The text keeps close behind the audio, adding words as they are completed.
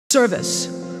Service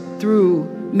through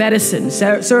medicine,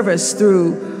 service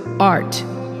through art.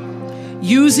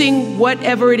 Using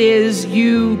whatever it is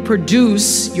you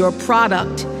produce, your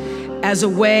product, as a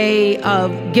way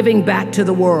of giving back to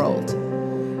the world.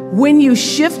 When you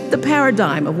shift the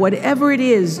paradigm of whatever it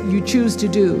is you choose to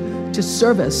do to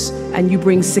service, and you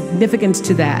bring significance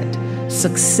to that,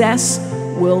 success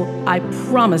will, I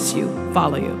promise you,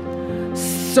 follow you.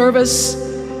 Service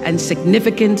and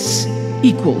significance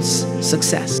equals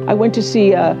success. I went to see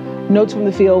Notes from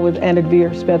the Field with Anna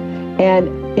Smith, and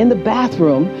in the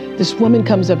bathroom, this woman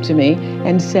comes up to me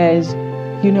and says,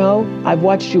 you know, I've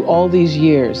watched you all these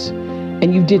years,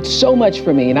 and you did so much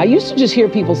for me. And I used to just hear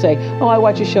people say, oh, I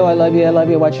watch your show, I love you, I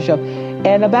watch your show.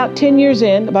 And about 10 years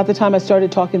in, about the time I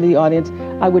started talking to the audience,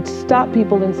 I would stop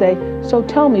people and say, so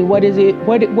tell me, what is it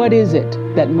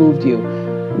that moved you?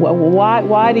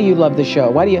 Why do you love the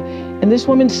show? Why do you? And this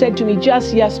woman said to me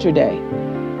just yesterday,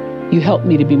 you helped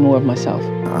me to be more of myself.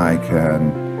 I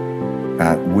can,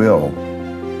 at will,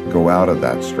 go out of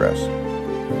that stress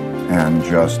and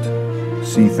just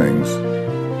see things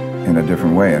in a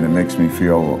different way. And it makes me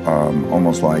feel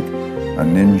almost like a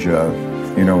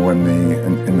ninja. You know, when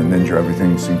in the ninja,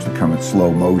 everything seems to come in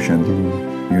slow motion,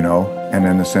 you know? And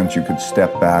in a sense, you could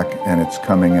step back and it's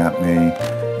coming at me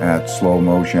at slow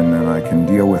motion, and I can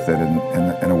deal with it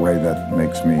in a way that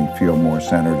makes me feel more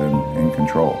centered and in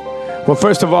control. Well,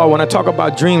 first of all, when I talk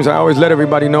about dreams, I always let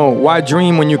everybody know, why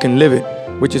dream when you can live it,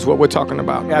 which is what we're talking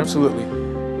about. Absolutely.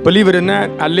 Believe it or not,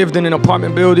 I lived in an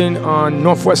apartment building on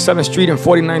Northwest 7th Street and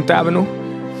 49th Avenue,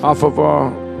 off of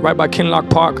right by Kinloch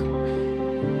Park.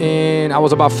 And I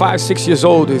was about 5-6 years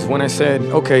old is when I said,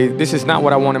 okay, this is not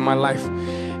what I want in my life.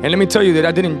 And let me tell you that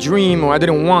I didn't dream or I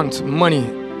didn't want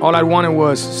money. All I wanted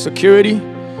was security,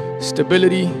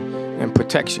 stability, and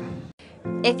protection.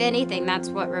 If anything, that's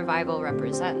what Revival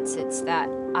represents. It's that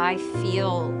I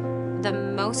feel the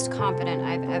most confident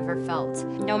I've ever felt.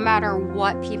 No matter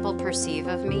what people perceive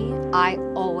of me, I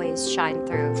always shine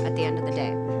through at the end of the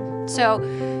day. So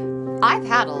I've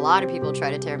had a lot of people try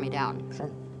to tear me down,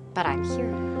 but I'm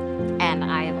here. And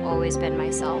I have always been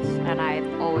myself, and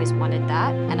I've always wanted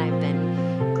that, and I've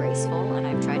been graceful, and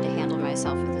I've tried to handle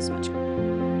myself with as much